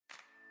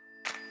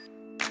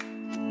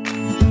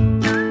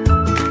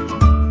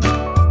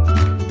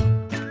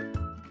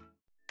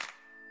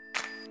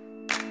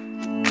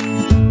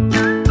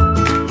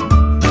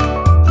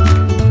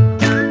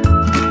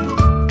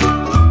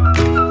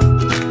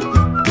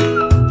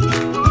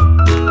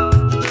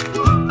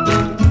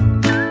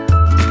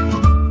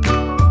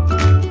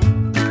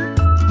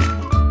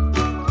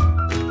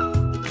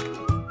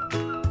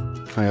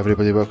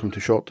everybody, welcome to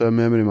Short Term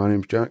Memory. My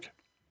name's Jack.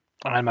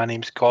 And my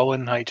name's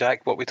Colin. Hi,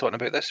 Jack. What are we talking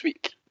about this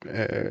week?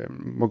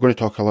 We're going to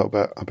talk a little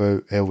bit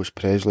about Elvis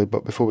Presley,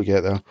 but before we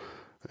get there,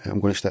 I'm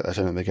going to stick this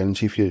in at the beginning.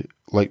 See if you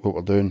like what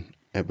we're doing.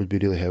 It would be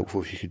really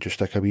helpful if you could just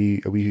stick a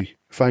wee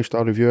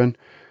 5-star review in.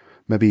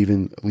 Maybe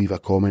even leave a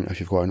comment if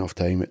you've got enough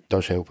time. It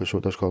does help us, so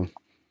it does, Colin.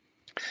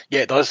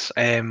 Yeah, it does.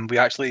 We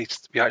actually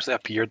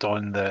appeared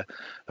on the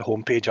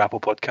homepage of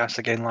Apple Podcasts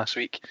again last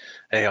week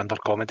under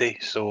comedy.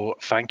 So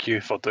thank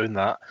you for doing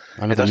that.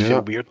 It does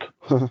feel weird.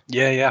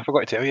 Yeah, I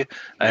forgot to tell you.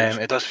 Nice.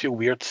 It does feel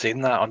weird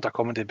saying that under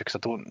comedy because I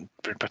don't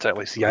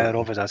particularly see either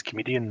of us as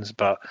comedians,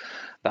 but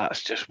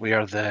that's just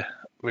where the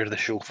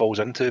show falls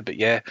into. But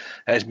yeah,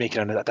 it is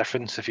making a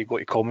difference. If you go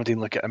to comedy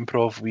and look at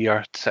improv, we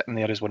are sitting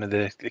there as one of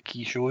the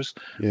key shows,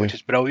 which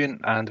is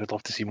brilliant, and we'd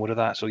love to see more of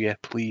that. So yeah,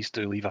 please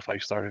do leave a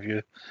 5-star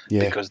review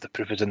because the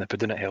proof is in the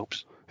pudding. It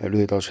helps. It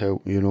really does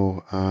help,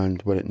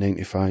 and we're at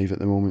 95 at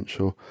the moment,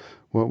 so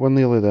we're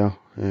nearly there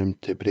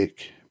to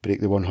break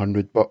the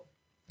 100. But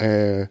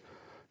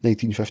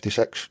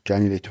 1956,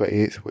 January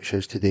 28th, which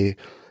is today,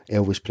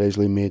 Elvis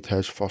Presley made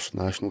his first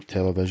national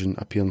television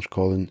appearance.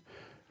 Colin,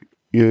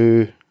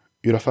 you're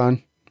a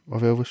fan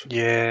of Elvis?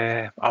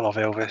 Yeah, I love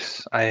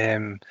Elvis.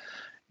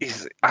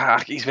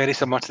 He's very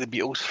similar to the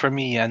Beatles for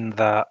me in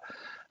that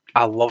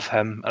I love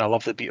him and I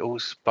love the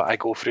Beatles, but I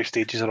go through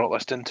stages of not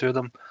listening to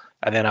them,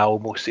 and then I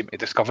almost seem to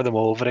discover them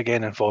all over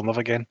again and fall in love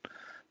again.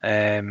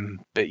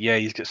 But yeah,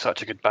 he's got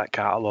such a good back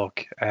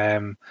catalogue.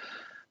 There's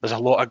a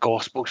lot of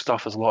gospel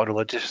stuff, there's a lot of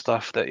religious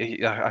stuff that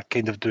I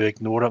kind of do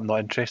ignore. I'm not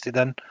interested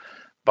in.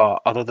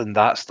 But other than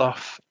that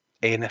stuff,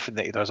 anything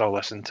that he does, I'll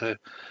listen to.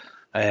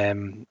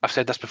 I've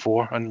said this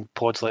before on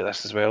pods like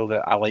this as well,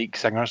 that I like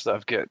singers that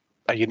have got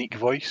a unique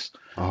voice.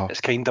 It's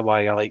kind of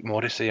why I like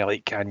Morrissey, I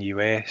like Kanye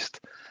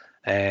West.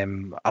 I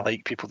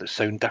like people that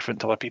sound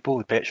different to other people,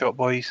 the Pet Shop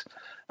Boys.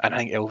 And I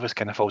think Elvis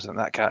kind of falls into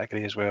that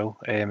category as well.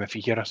 If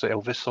you hear a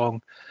Elvis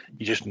song,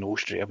 you just know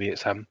straight away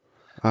it's him.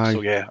 Aye.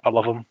 So yeah, I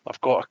love him. I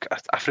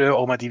threw out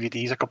all my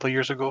DVDs a couple of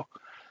years ago.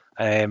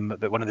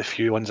 But one of the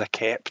few ones I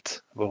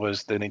kept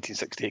was the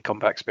 1968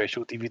 Comeback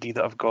Special DVD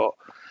that I've got.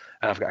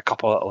 And I've got a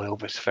couple of little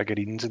Elvis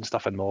figurines and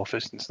stuff in my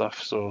office and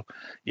stuff. So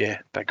yeah,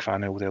 big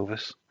fan of old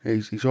Elvis.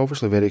 He's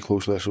obviously very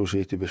closely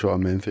associated with sort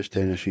of Memphis,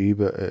 Tennessee,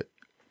 but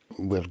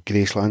where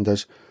Graceland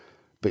is.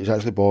 But he's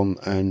actually born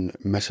in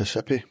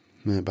Mississippi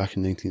back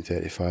in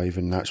 1935,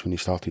 and that's when he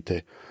started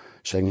to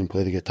sing and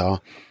play the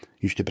guitar.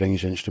 He used to bring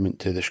his instrument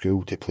to the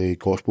school to play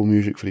gospel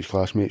music for his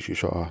classmates. You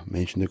sort of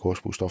mentioned the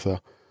gospel stuff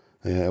there.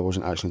 It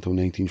wasn't actually until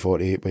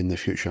 1948 when the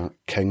future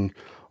king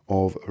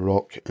of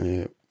rock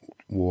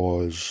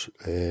was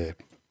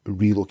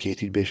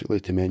relocated basically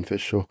to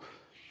Memphis. So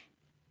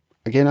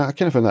again, I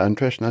kind of found that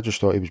interesting. I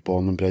just thought he was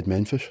born and bred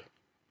Memphis.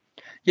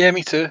 Yeah,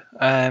 me too.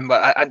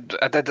 But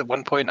I did at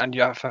one point, and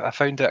yeah, I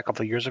found out a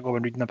couple of years ago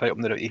when reading about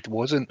him that he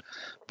wasn't.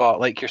 But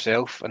like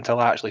yourself, until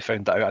I actually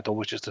found that out, I'd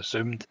always just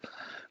assumed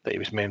that he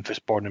was Memphis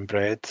born and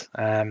bred.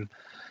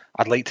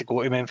 I'd like to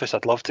go to Memphis.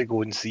 I'd love to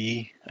go and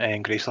see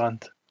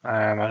Graceland.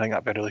 I think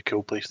that'd be a really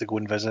cool place to go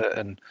and visit,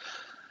 and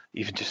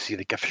even just see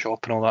the gift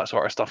shop and all that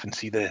sort of stuff, and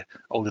see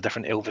all the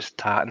different Elvis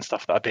tat and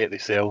stuff that I bet they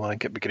sell. I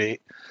think it'd be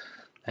great.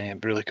 It'd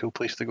be a really cool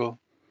place to go.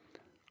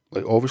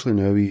 Like obviously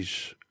now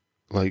he's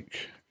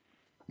like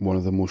one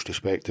of the most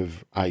respected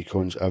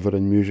icons ever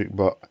in music,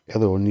 but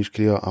early on in his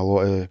career, a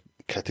lot of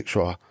critics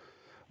sort of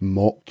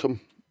mocked him,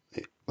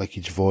 like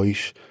his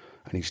voice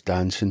and his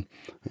dancing.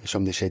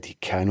 Somebody said he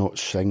cannot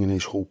sing and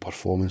his whole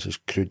performance is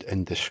crude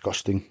and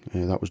disgusting.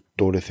 That was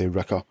Dorothy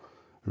Ricker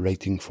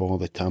writing for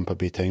the Tampa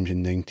Bay Times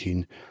in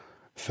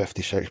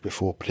 1956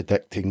 before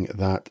predicting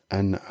that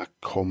in a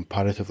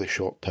comparatively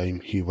short time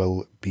he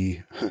will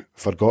be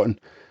forgotten.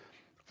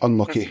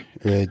 Unlucky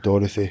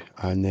Dorothy.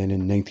 And then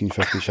in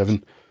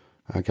 1957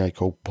 a guy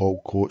called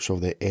Paul Coates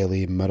of the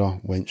LA Mirror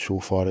went so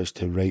far as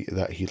to write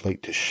that he'd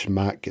like to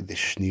smack the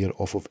sneer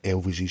off of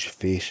Elvis's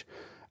face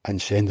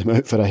and send him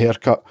out for a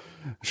haircut.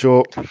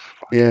 So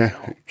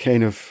yeah, it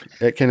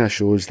kind of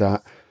shows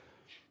that,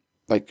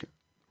 like,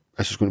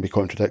 this is going to be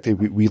contradictory.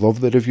 We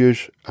love the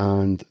reviews,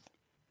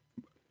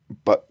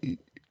 but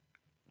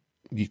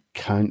you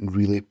can't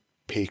really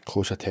pay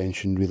close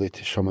attention really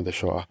to some of the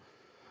sort of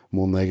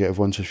more negative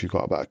ones if you've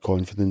got a bit of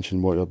confidence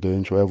in what you're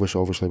doing. So Elvis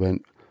obviously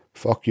went,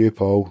 fuck you,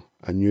 Paul,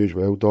 and you as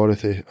well,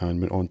 Dorothy,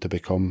 and went on to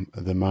become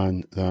the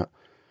man that,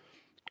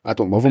 I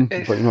don't love him,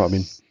 but you know what I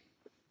mean.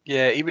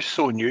 Yeah, he was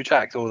so new,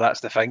 Jack, though. That's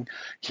the thing.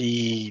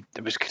 He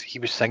was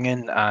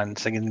singing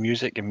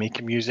music and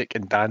making music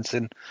and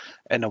dancing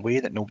in a way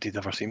that nobody'd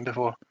ever seen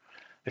before.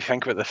 If you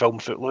think about the film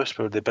Footloose,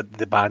 where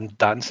the band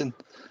dancing,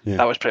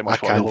 that was pretty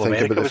much what the whole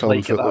America was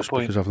like at that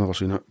point. Because I've never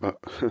seen it, but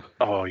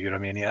oh, you're a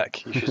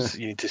maniac!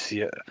 You need to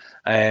see it.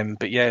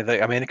 But yeah,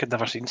 the America had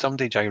never seen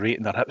somebody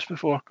gyrating their hips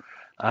before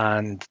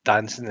and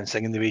dancing and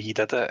singing the way he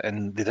did it,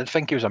 and they did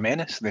think he was a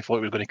menace, and they thought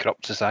he was going to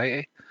corrupt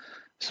society.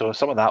 So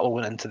some of that all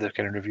went into the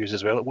kind of reviews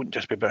as well. It wouldn't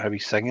just be about how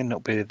he's singing; it'll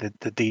be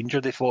the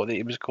danger they thought that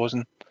he was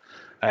causing,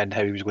 and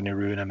how he was going to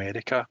ruin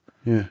America.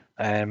 Yeah.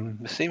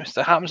 The same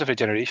that happens every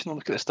generation.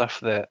 Look at the stuff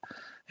that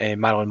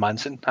Marilyn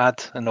Manson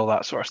had and all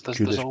that sort of stuff.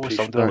 Judas There's always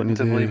Priest somebody back in the looking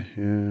to day,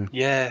 blame. yeah.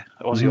 Yeah,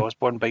 Ozzy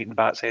Osbourne biting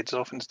bats' heads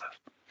off and stuff.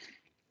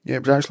 Yeah,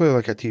 it was actually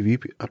like a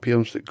TV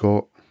appearance that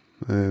got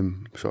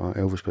sort of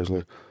Elvis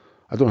Presley.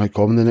 I don't know how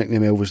common the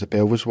nickname Elvis the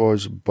Pelvis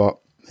was, but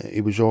he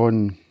was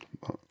on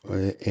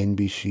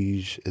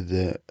NBC's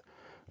The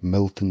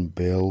Milton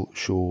Bell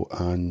Show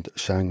and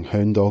sang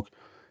Hound Dog,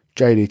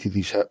 gyrated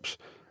his hips,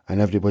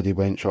 and everybody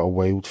went sort of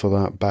wild for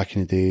that. Back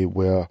in the day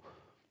where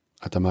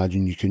I'd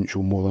imagine you couldn't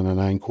show more than an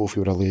ankle if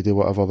you were a lady,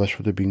 whatever, this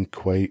would have been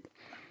quite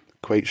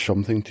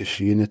something to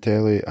see in the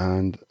telly.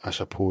 And I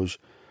suppose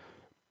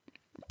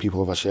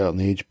people of a certain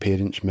age,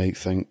 parents might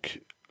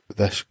think,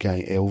 this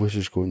guy Elvis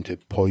is going to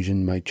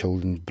poison my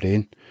children's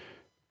brain.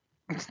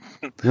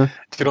 Yeah.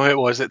 Do you know who it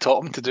was that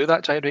taught him to do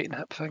that gyrating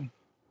hip thing?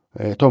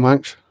 Tom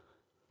Hanks.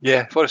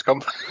 Yeah, Forrest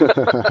Gump.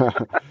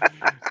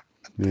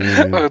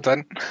 Yeah. Well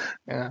done.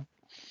 Yeah.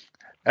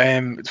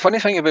 The funny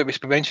thing about, we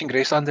mentioned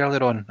Graceland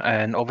earlier on,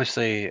 and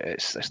obviously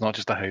it's not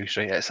just a house,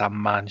 right? It's a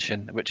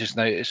mansion, which is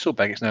now, it's so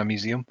big, it's now a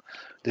museum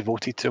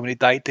devoted to him. When he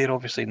died there,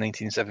 obviously in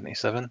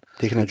 1977.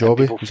 Taking a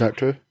jobby, is that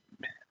true?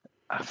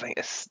 I think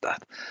it's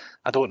that.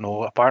 I don't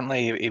know.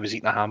 Apparently, he was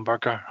eating a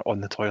hamburger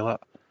on the toilet.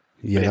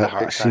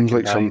 Yeah, it seems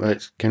like some.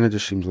 It kind of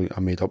just seems like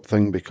a made-up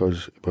thing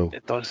because, well,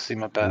 it does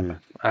seem a bit.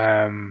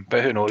 Yeah.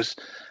 But who knows?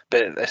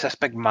 But it's this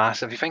big,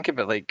 massive. You think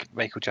about like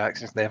Michael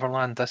Jackson's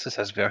Neverland. This is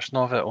his version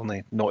of it,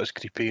 only not as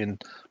creepy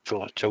and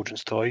full of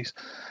children's toys.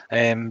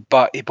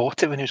 But he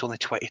bought it when he was only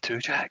 22.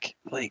 Jack,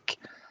 like.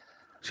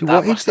 See,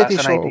 what age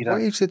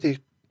did he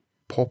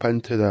pop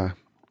into the?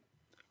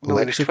 No,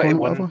 he was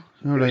 21. Oh,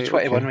 he was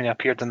 21 when he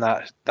appeared in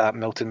that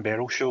Milton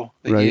Berle show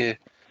that you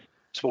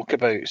spoke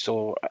about.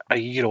 So a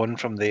year on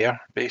from there,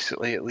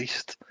 basically, at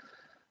least,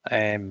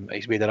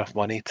 he's made enough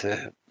money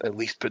to at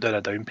least put down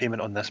a down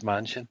payment on this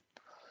mansion.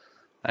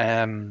 He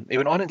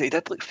went on and he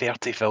did like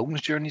 30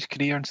 films during his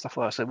career and stuff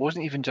like that. So it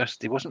wasn't even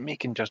just, he wasn't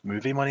making just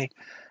movie money.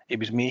 He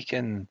was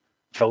making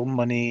film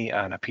money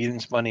and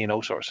appearance money and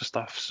all sorts of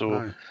stuff.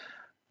 So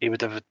he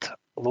would have had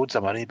loads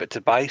of money. But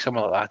to buy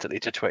something like that at the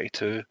age of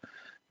 22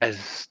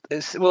 is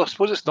well, I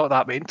suppose it's not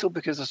that mental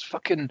because there's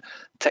fucking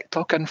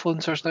TikTok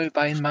influencers now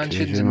buying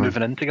mansions and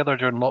moving in together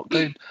during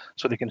lockdown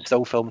so they can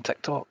still film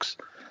TikToks.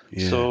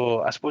 Yeah.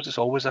 So I suppose it's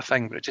always a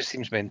thing, but it just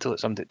seems mental that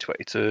somebody at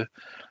 22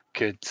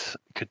 could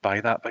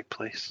buy that big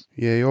place.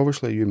 Yeah,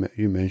 obviously you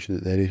mentioned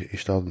it there. He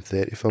starred in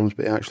 30 films,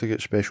 but he actually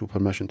got special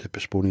permission to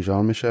postpone his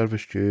army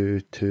service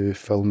due to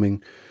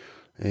filming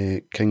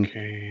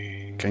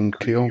King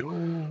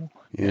Creole.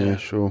 Yeah,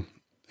 so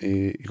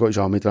he got his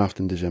army draft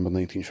in December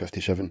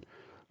 1957.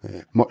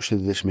 Much to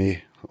the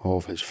dismay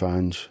of his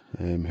fans,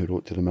 who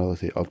wrote to the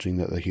military urging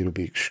that the hero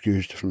be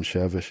excused from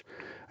service,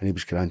 and he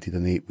was granted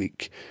an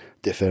 8-week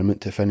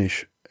deferment to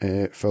finish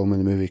filming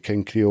the movie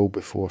King Creole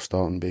before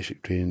starting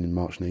basic training in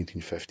March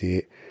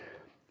 1958.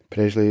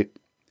 Presley,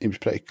 it was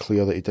pretty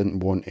clear that he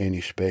didn't want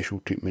any special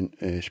treatment.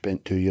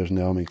 Spent 2 years in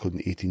the army,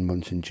 including 18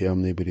 months in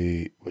Germany, where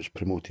he was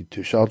promoted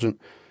to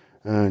sergeant,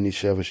 and his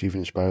service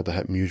even inspired the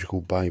hit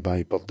musical Bye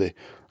Bye Birdie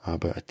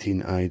about a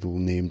teen idol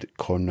named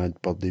Conrad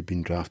Birdie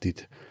being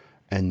drafted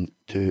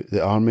into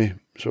the army.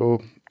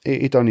 So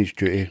he done his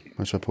duty,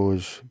 I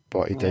suppose,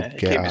 but he did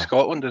get came to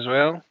Scotland as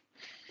well.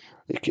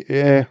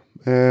 Yeah,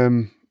 tell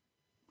me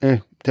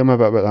a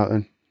bit about that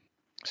then.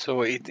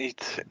 So he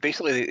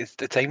basically,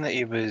 the time that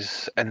he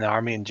was in the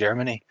army in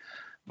Germany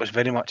was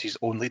very much his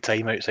only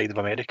time outside of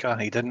America.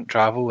 He didn't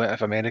travel out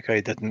of America.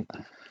 He didn't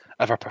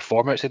ever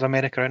perform outside of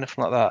America or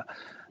anything like that.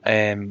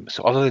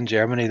 So other than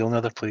Germany, the only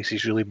other place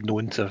he's really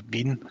known to have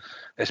been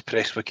is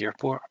Prestwick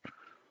Airport,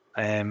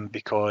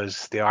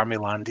 because the army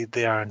landed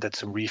there and did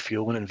some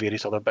refueling and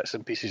various other bits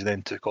and pieces,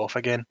 then took off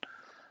again.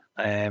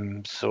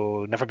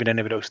 So never been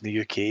anywhere else in the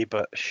UK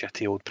but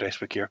shitty old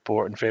Prestwick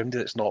Airport. And for anybody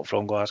that's not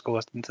from Glasgow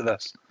listening to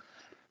this,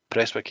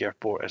 Prestwick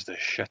Airport is the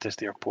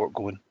shittest airport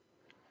going.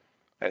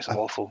 It's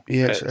awful.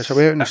 Yeah, it's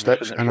away out in the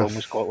sticks. And wrong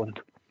with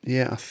Scotland.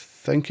 Yeah, I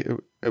think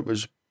it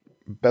was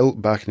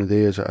built back in the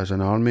day as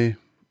an army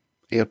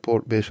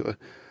airport, basically,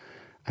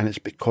 and it's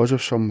because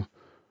of some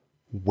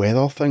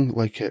weather thing,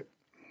 like it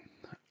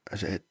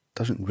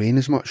doesn't rain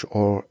as much,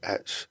 or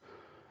it's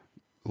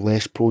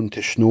less prone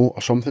to snow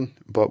or something.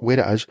 But where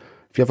it is,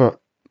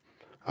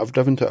 I've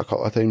driven to it a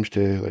couple of times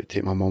to like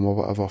take my mum or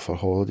whatever for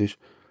holidays.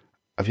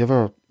 Have you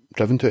ever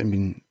driven to it and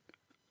been?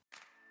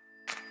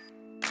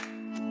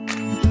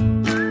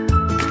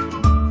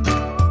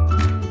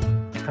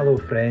 Hello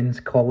friends,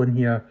 Colin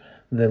here,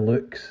 the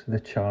looks, the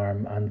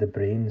charm and the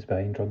brains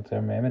behind Drunk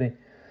Term Memory.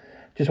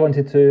 Just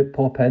wanted to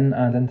pop in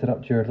and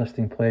interrupt your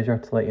listening pleasure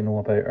to let you know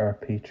about our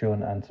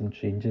Patreon and some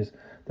changes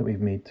that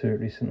we've made to it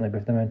recently.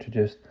 We've now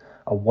introduced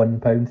a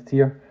 £1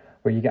 tier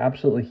where you get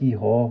absolutely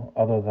hee-haw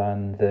other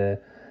than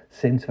the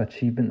sense of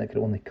achievement that could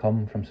only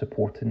come from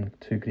supporting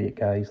two great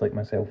guys like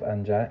myself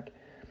and Jack.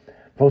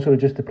 We've also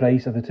reduced the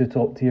price of the two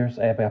top tiers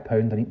by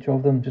 £1 on each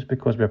of them, just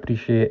because we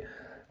appreciate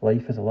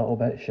life is a little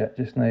bit shit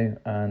just now,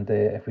 and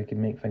if we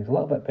can make things a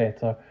little bit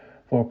better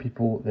for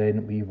people,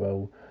 then we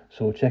will.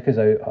 So check us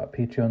out at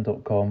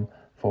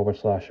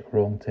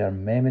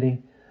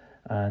patreon.com/wrongtermmemory,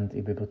 and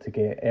you'll be able to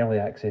get early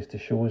access to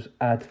shows,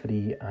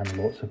 ad-free, and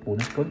lots of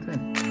bonus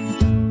content.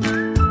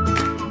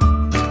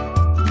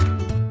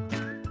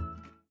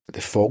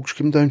 The fog's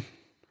come down.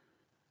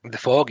 The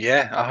fog,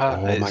 yeah.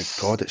 Oh my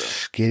god, it's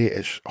scary.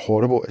 It's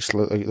horrible. It's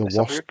like the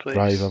worst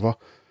drive ever.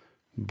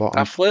 But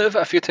I've flew it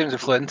a few times.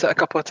 I've flown into it a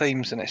couple of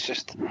times, and it's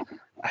just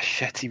a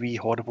shitty, wee,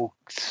 horrible,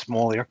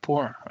 small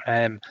airport.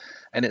 And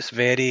it's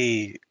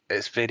very,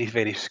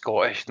 very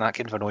Scottish, and that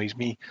kind of annoys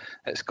me.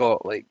 It's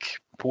got like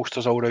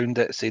posters all around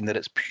it saying that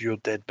it's pure,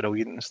 dead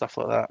brilliant and stuff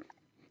like that.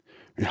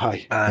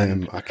 Aye,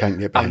 I can't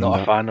get behind I'm not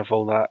that. a fan of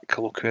all that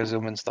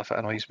colloquialism and stuff. It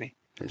annoys me.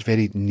 It's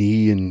very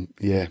knee, and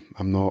yeah,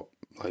 I'm not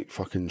like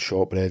fucking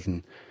shortbread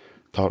and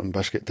tartan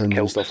biscuit tins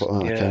and stuff like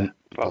that. Yeah, I can't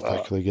like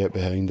particularly get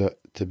behind it,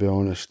 to be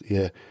honest.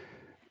 Yeah,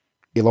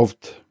 he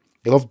loved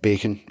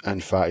bacon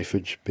and fatty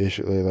foods.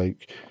 Basically,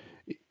 like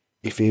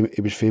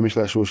he was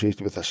famously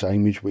associated with a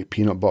sandwich with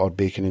peanut butter,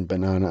 bacon, and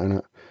banana in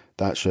it.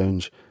 That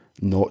sounds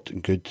not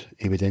good.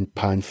 He would then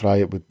pan fry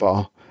it with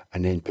butter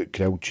and then put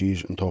grilled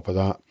cheese on top of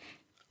that.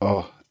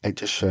 Oh, it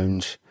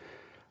sounds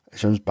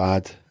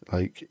bad.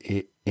 Like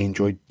he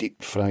enjoyed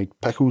deep fried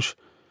pickles,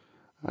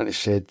 and it's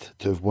said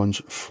to have once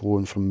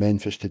flown from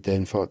Memphis to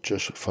Denver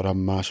just for a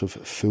massive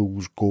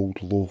fool's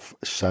gold loaf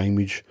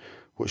sandwich,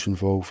 which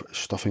involved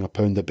stuffing a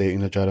pound of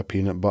bacon, a jar of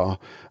peanut butter,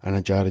 and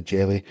a jar of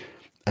jelly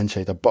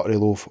inside a buttery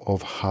loaf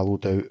of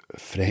hollowed out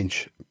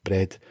French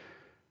bread.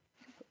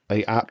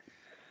 Like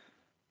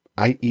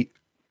I eat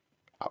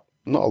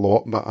not a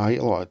lot, but I eat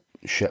a lot of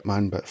shit,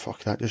 man. But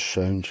fuck, that just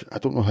sounds. I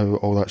don't know how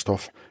all that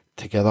stuff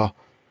together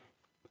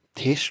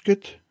tastes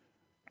good.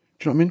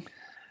 Do you know what I mean?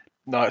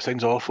 No, it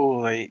sounds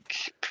awful.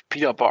 Like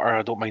peanut butter,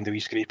 I don't mind the wee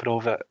scraper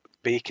of it.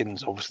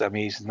 Bacon's obviously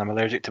amazing. I'm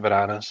allergic to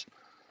bananas,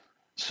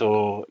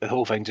 so the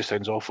whole thing just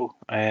sounds awful.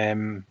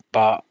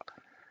 But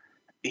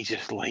he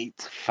just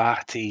liked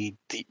fatty,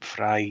 deep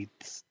fried,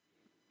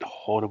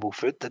 horrible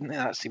food, didn't he?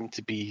 That seemed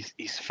to be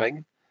his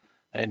thing,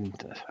 and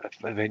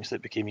eventually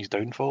it became his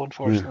downfall.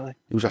 Unfortunately,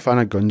 Yeah. He was a fan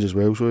of guns as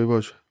well, so he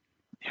was.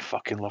 He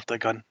fucking loved a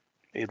gun.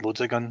 He had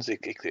loads of guns. He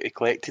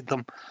collected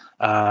them,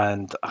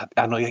 and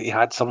I know he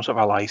had some sort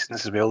of a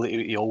license as well that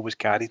he always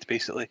carried.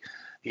 Basically,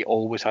 he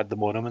always had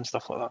them on him and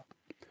stuff like that.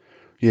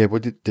 Yeah,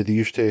 but did he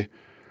used to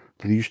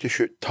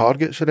shoot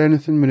targets or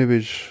anything when he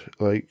was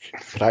like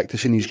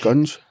practicing his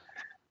guns?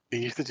 He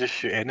used to just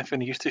shoot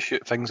anything. He used to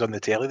shoot things on the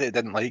telly that he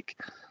didn't like.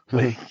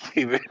 Like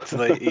he would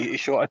he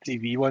shot a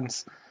TV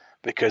once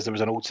because there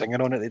was an old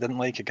singer on it they didn't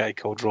like, a guy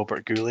called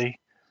Robert Goulet.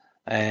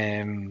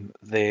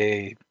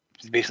 They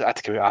basically had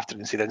to come out after it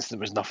and say the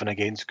incident was nothing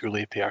against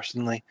Goulet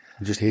personally.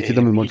 He just hated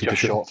him and wanted to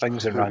shot shoot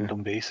things on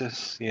random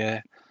basis. Yeah.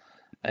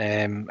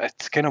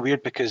 It's kind of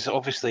weird because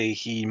obviously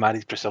he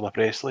married Priscilla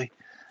Presley,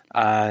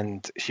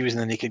 and she was in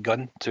The Naked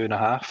Gun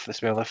 2.5, The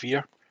Smell of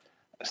Fear,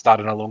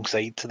 starring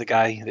alongside to the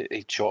guy that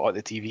he shot at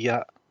the TV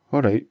at.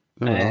 All right.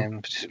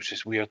 Which was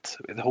just weird.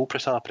 The whole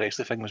Priscilla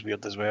Presley thing was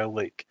weird as well.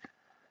 Like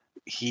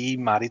he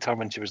married her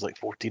when she was like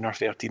 14 or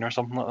 13 or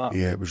something like that.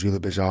 Yeah, it was really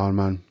bizarre,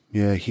 man.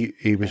 Yeah,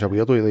 he was a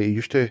weirdo. Like, he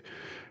used to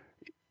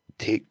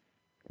take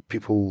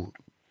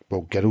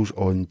girls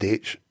on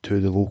dates to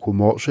the local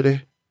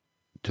mortuary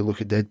to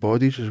look at dead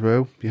bodies as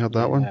well. You heard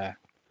that one?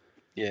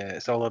 Yeah,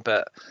 it's all a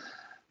bit.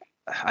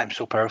 I'm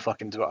so powerful, I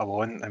can do what I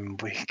want,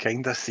 and we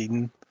kind of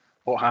seen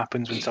what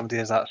happens when somebody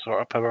has that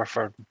sort of power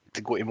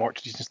to go to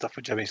mortuaries and stuff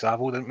with Jimmy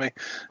Savile, didn't we?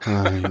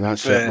 Aye,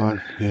 that's it,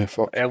 man. Yeah,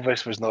 fuck.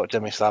 Elvis was not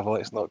Jimmy Savile.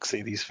 Let's not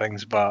say these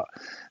things, but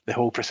the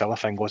whole Priscilla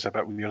thing was a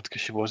bit weird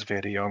because she was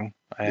very young.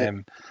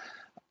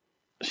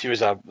 She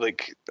was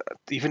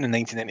even in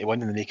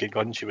 1991 in The Naked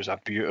Gun, she was a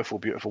beautiful,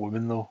 beautiful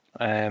woman though.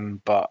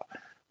 But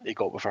he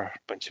got with her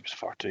when she was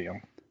far too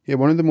young. Yeah,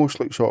 one of the most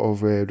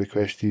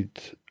requested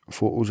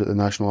photos at the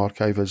National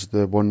Archive is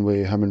the one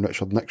with him and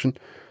Richard Nixon.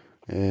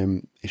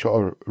 He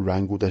sort of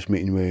wrangled this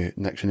meeting with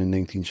Nixon in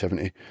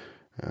 1970,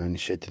 and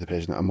he said to the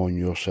president, "I'm on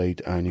your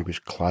side," and he was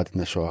clad in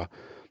this sort of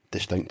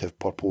distinctive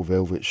purple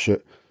velvet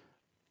suit.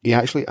 He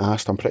actually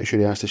asked, I'm pretty sure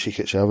he asked the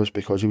Secret Service,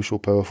 because he was so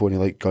powerful and he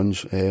liked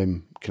guns,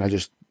 can I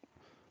just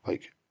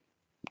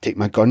take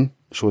my gun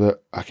so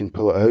that I can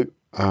pull it out,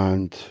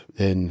 and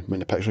then when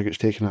the picture gets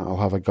taken I'll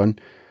have a gun?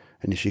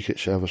 And the Secret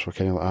Service were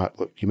kind of like,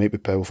 look, you might be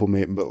powerful,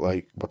 mate, but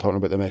we're talking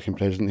about the American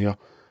president here.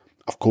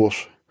 Of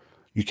course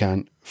you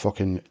can't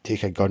fucking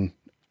take a gun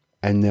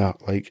in there.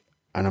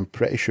 And I'm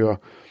pretty sure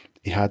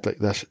he had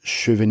this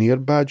souvenir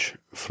badge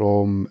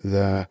from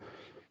the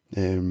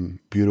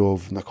Bureau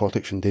of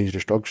Narcotics and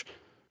Dangerous Drugs,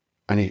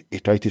 and he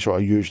tried to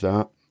sort of use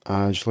that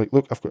as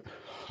look,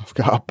 I've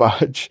got a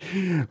badge.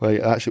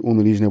 That's the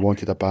only reason he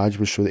wanted a badge,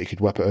 was so that he could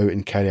whip it out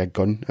and carry a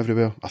gun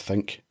everywhere, I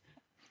think.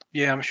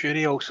 Yeah, I'm sure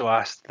he also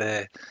asked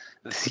the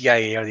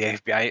CIA or the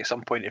FBI at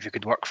some point if he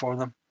could work for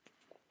them.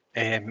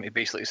 He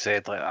basically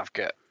said, I've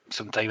got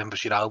some time in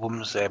with your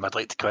albums, I'd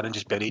like to come in and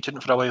just be an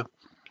agent for a while.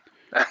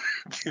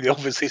 They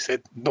obviously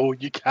said, no,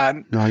 you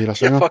can't. No, you're a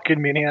singer. You're a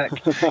fucking maniac.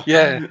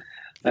 Yeah.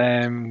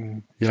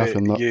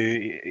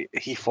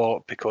 He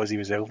thought because he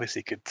was Elvis,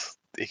 he could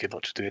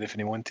literally do anything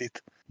he wanted.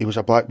 He was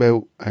a black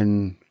belt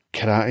in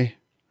karate,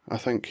 I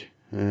think.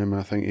 and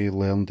I think he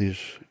learned his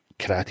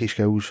karate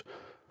skills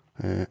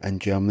in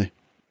Germany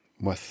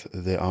with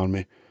the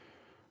army,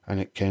 and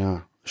it kind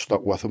of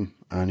stuck with him,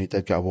 and he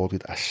did get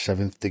awarded a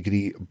 7th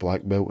degree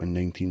black belt in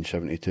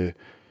 1972,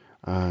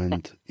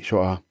 and he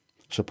sort of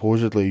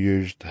supposedly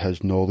used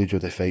his knowledge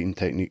of the fighting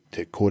technique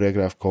to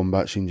choreograph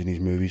combat scenes in his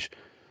movies,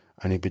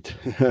 and he would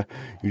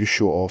he just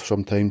show off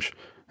sometimes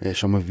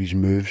some of his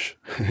moves.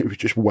 He would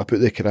just whip out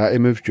the karate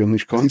moves during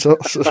these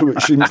concerts,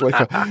 which seems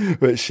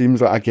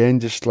like again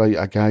just like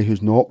a guy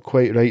who's not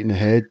quite right in the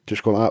head,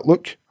 just going like,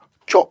 look,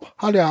 chop,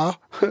 hurrah.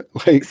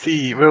 Like,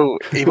 see, well,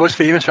 he was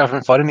famous for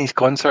having fun in his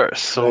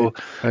concerts, so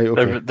right,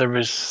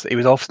 okay. he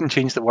would often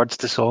change the words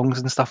to songs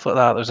and stuff like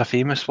that. There's a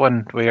famous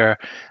one where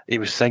he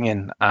was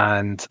singing,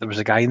 and there was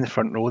a guy in the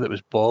front row that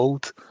was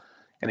bald,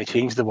 and he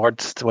changed the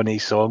words to one of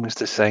his songs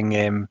to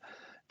sing,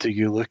 "Do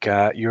you look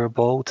at your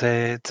bald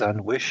head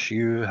and wish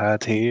you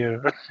had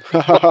hair?"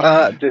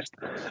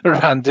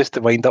 just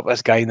to wind up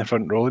this guy in the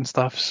front row and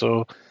stuff.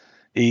 So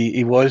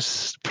he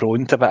was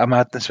prone to a bit of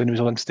madness when he was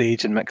on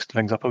stage and mixed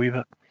things up a wee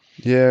bit.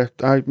 Yeah,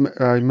 I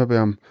maybe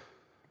I'm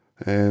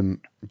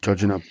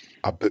judging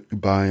a book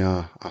by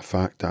a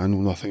fact that I know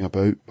nothing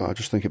about, but I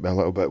just think it'd be a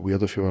little bit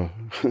weird if you were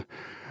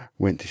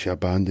went to see a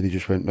band and he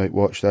just went, right,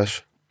 watch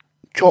this,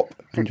 chop,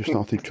 and just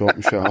started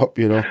chopping shit up,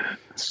 you know.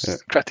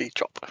 Pretty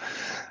chop.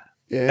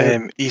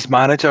 Yeah. His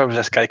manager was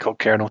this guy called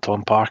Colonel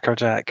Tom Parker,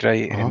 Jack,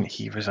 right? Uh-huh. And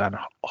he was a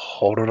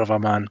horror of a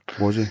man.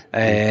 Was he?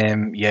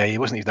 Yeah, he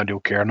wasn't even a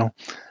real colonel.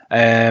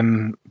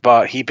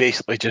 But he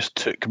basically just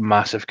took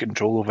massive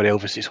control over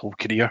Elvis's whole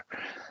career,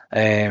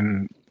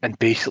 and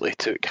basically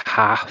took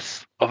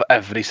half of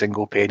every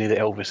single penny that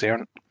Elvis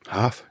earned.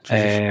 Half?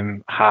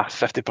 Jesus. Half,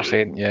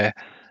 50%, yeah.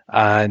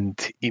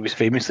 And he was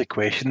famously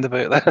questioned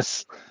about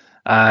this.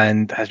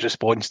 And his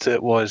response to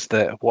it was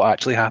that what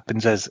actually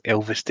happens is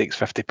Elvis takes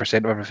 50%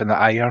 of everything that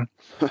I earn.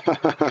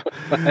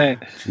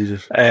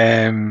 Jesus.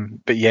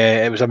 But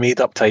yeah, it was a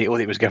made-up title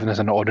that was given as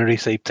an honorary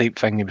type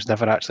thing. He was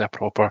never actually a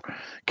proper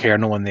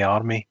colonel in the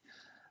army,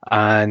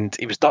 and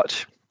he was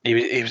Dutch.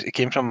 He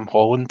came from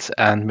Holland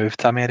and moved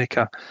to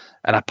America,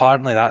 and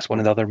apparently that's one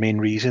of the other main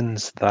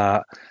reasons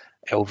that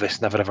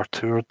Elvis never ever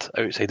toured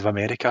outside of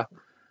America,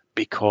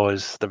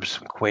 because there was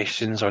some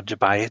questions or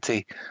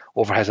dubiety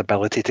over his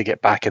ability to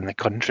get back in the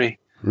country.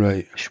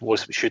 Right.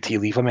 Should he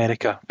leave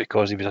America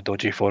because he was a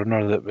dodgy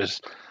foreigner that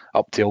was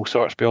up to all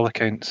sorts by all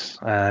accounts.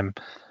 And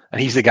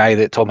he's the guy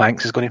that Tom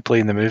Hanks is going to play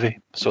in the movie.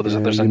 So there's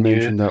you a new,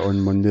 mentioned that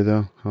on Monday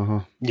there.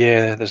 Uh-huh.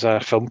 yeah, there's a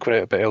film coming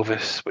out about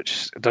Elvis,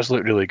 which does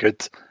look really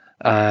good.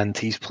 And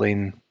he's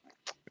playing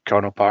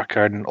Colonel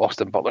Parker and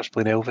Austin Butler's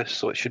playing Elvis,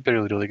 so it should be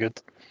really, really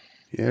good.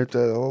 Yeah, a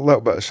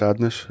little bit of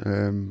sadness.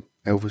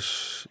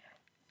 Elvis,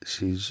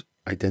 his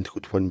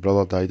identical twin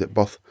brother, died at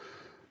birth.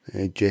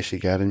 Jesse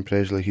Garin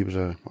Presley, he was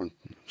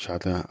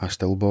sadly a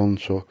stillborn,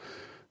 so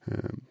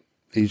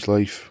his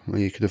life,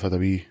 he could have had a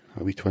wee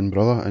twin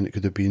brother, and it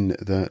could have been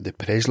the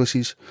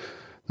Presleys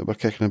that were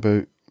kicking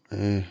about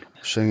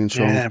singing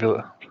songs.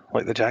 Yeah,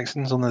 like the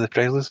Jacksons, only the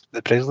Presleys.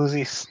 The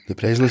Presleys. The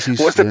Presleys.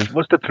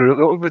 What's the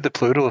plural? What would be the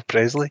plural of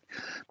Presley?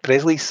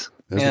 Presleys.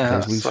 There's yeah,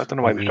 the Presleys. So I don't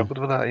know why we struggled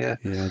with that. Yeah.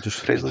 Yeah,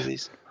 just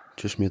Presleys.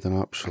 Just made an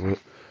absolute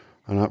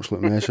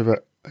mess of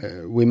it.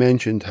 We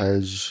mentioned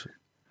his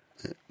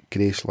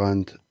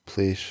Graceland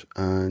place,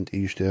 and he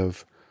used to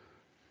have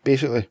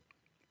basically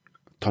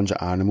tons of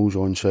animals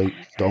on site: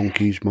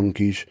 donkeys,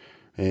 monkeys,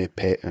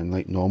 pet and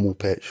like normal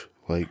pets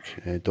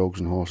like dogs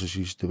and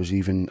horses. There was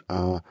even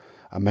a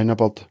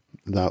minibird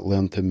that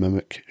learned to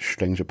mimic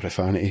strings of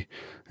profanity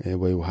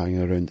while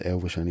hanging around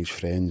Elvis and his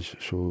friends.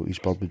 So his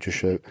bird would just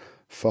shout,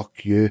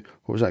 "Fuck you!"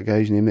 What was that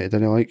guy's name that he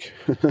didn't like?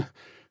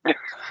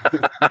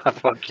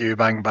 Fuck you,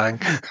 bang bang.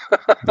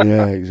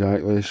 Yeah,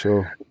 exactly.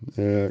 So,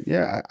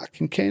 yeah, I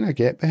can kind of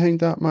get behind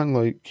that, man.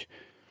 Like,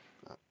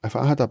 if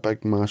I had a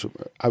big, massive,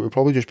 it would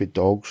probably just be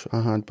dogs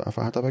I had, but if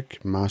I had a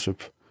big,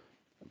 massive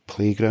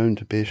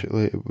playground,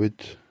 basically, it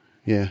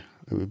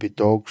would be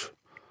dogs.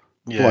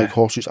 Yeah. Like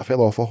horses. I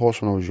fell off a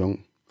horse when I was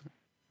young,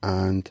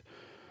 and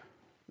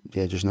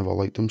yeah, just never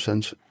liked them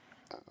since.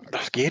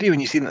 They're scary when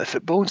you see them at the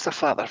football and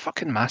stuff like that. They're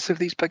fucking massive,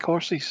 these big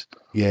horses.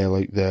 Yeah,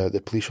 like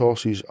the police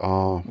horses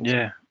are.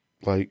 Yeah.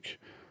 Like,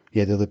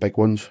 yeah, they're the big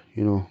ones,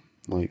 you know.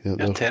 Like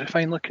they're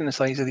terrifying looking, the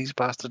size of these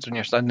bastards, when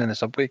you're standing in the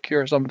subway queue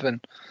or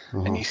something,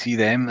 and you see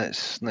them.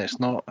 It's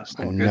not I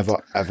good. never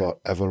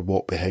ever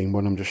walk behind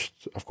one.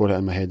 I've got it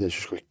in my head that it's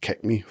just going to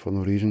kick me for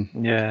no reason.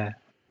 Yeah.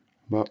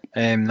 But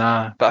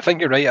nah. But I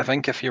think you're right. I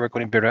think if you were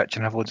going to be rich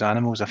and have loads of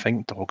animals, I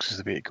think dogs is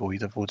the way to go.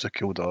 You'd have loads of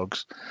cool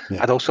dogs.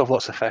 Yeah. I'd also have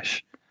lots of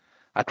fish.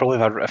 I'd probably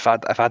have, if I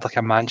had like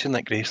a mansion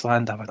like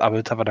Graceland, I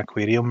would have an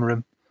aquarium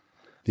room,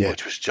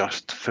 which was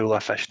just full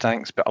of fish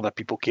tanks, but other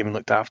people came and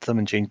looked after them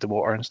and changed the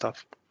water and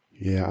stuff.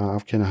 Yeah,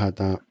 I've kind of had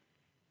that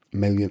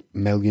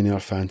millionaire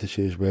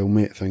fantasy as well,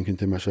 mate, thinking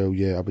to myself,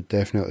 yeah, I would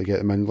definitely get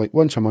them in like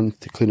once a month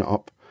to clean it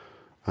up,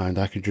 and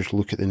I could just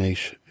look at the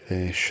nice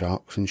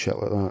sharks and shit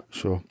like that.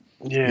 So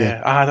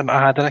yeah. I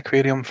had an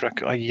aquarium for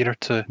a year or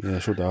two. Yeah,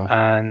 so did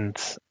I. And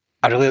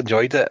I really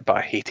enjoyed it, but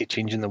I hated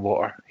changing the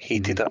water.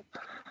 Hated it.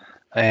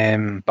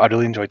 But I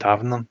really enjoyed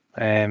having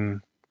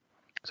them.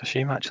 It's a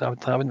shame actually.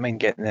 I wouldn't mind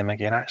getting them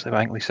again actually. But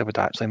I think Lisa would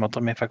actually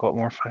murder me if I got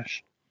more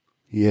fish.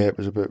 Yeah, it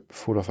was about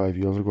 4 or 5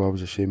 years ago. I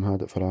was the same,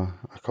 had it for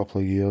a couple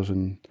of years,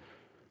 and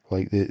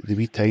like the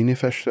wee tiny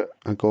fish that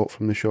I got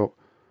from the shop,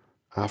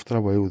 after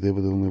a while they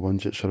were the only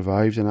ones that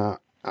survived, and I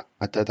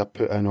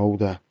put in all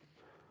the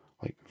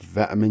like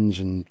vitamins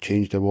and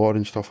changed the water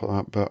and stuff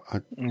like that, but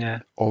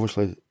I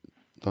obviously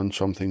done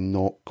something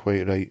not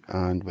quite right,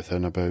 and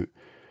within about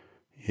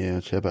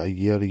I'd say about a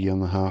year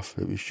and a half,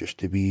 it was just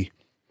the wee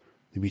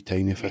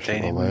tiny fish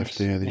that were left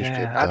there. They just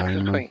kept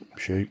dying, man.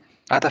 Shoot.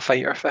 I had a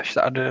fighter fish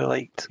that I really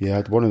liked. Yeah, I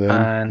had one of them.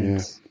 And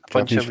a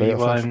bunch of wee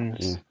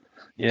ones. Fish.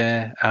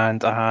 Yeah,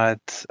 and I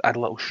had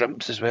little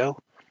shrimps as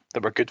well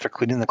that were good for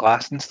cleaning the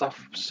glass and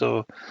stuff.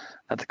 So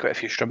I had quite a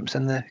few shrimps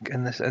in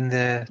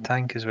the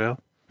tank as well.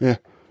 Yeah.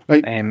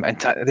 Right. And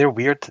they're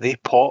weird. They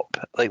pop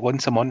like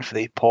once a month.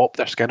 They pop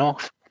their skin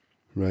off.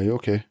 Right.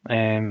 Okay.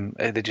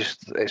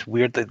 It's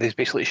weird that they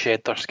basically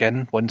shed their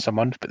skin once a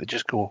month, but they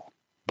just go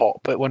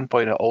pop at one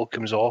point. It all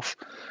comes off,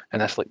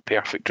 and that's like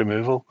perfect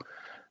removal.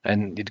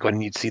 And you'd go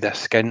and you'd see this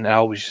skin. And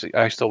I used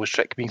to always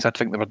trick me because I'd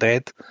think they were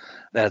dead.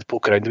 Then I'd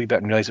poke around a wee bit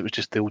and realise it was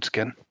just the old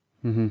skin.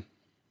 Mm-hmm.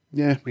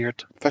 Yeah.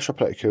 Weird. Fish are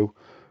pretty cool,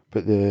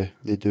 but they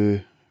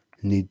do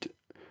need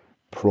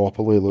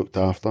properly looked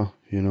after,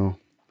 you know.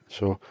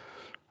 So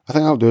I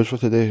think that'll do us for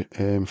today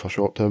for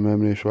short-term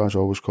memory. So as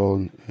always,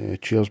 Colin,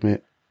 cheers,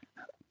 mate.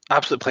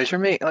 Absolute pleasure,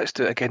 mate. Let's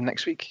do it again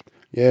next week.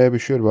 Yeah, we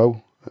sure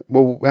will.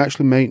 Well, we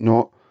actually might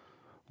not.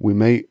 We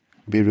might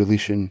be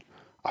releasing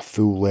a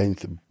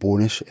full-length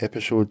bonus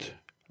episode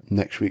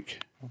next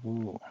week.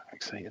 Ooh,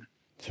 exciting.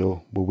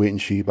 So we'll wait and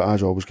see. But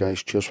as always,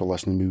 guys, cheers for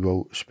listening. We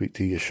will speak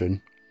to you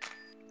soon.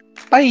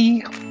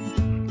 Bye.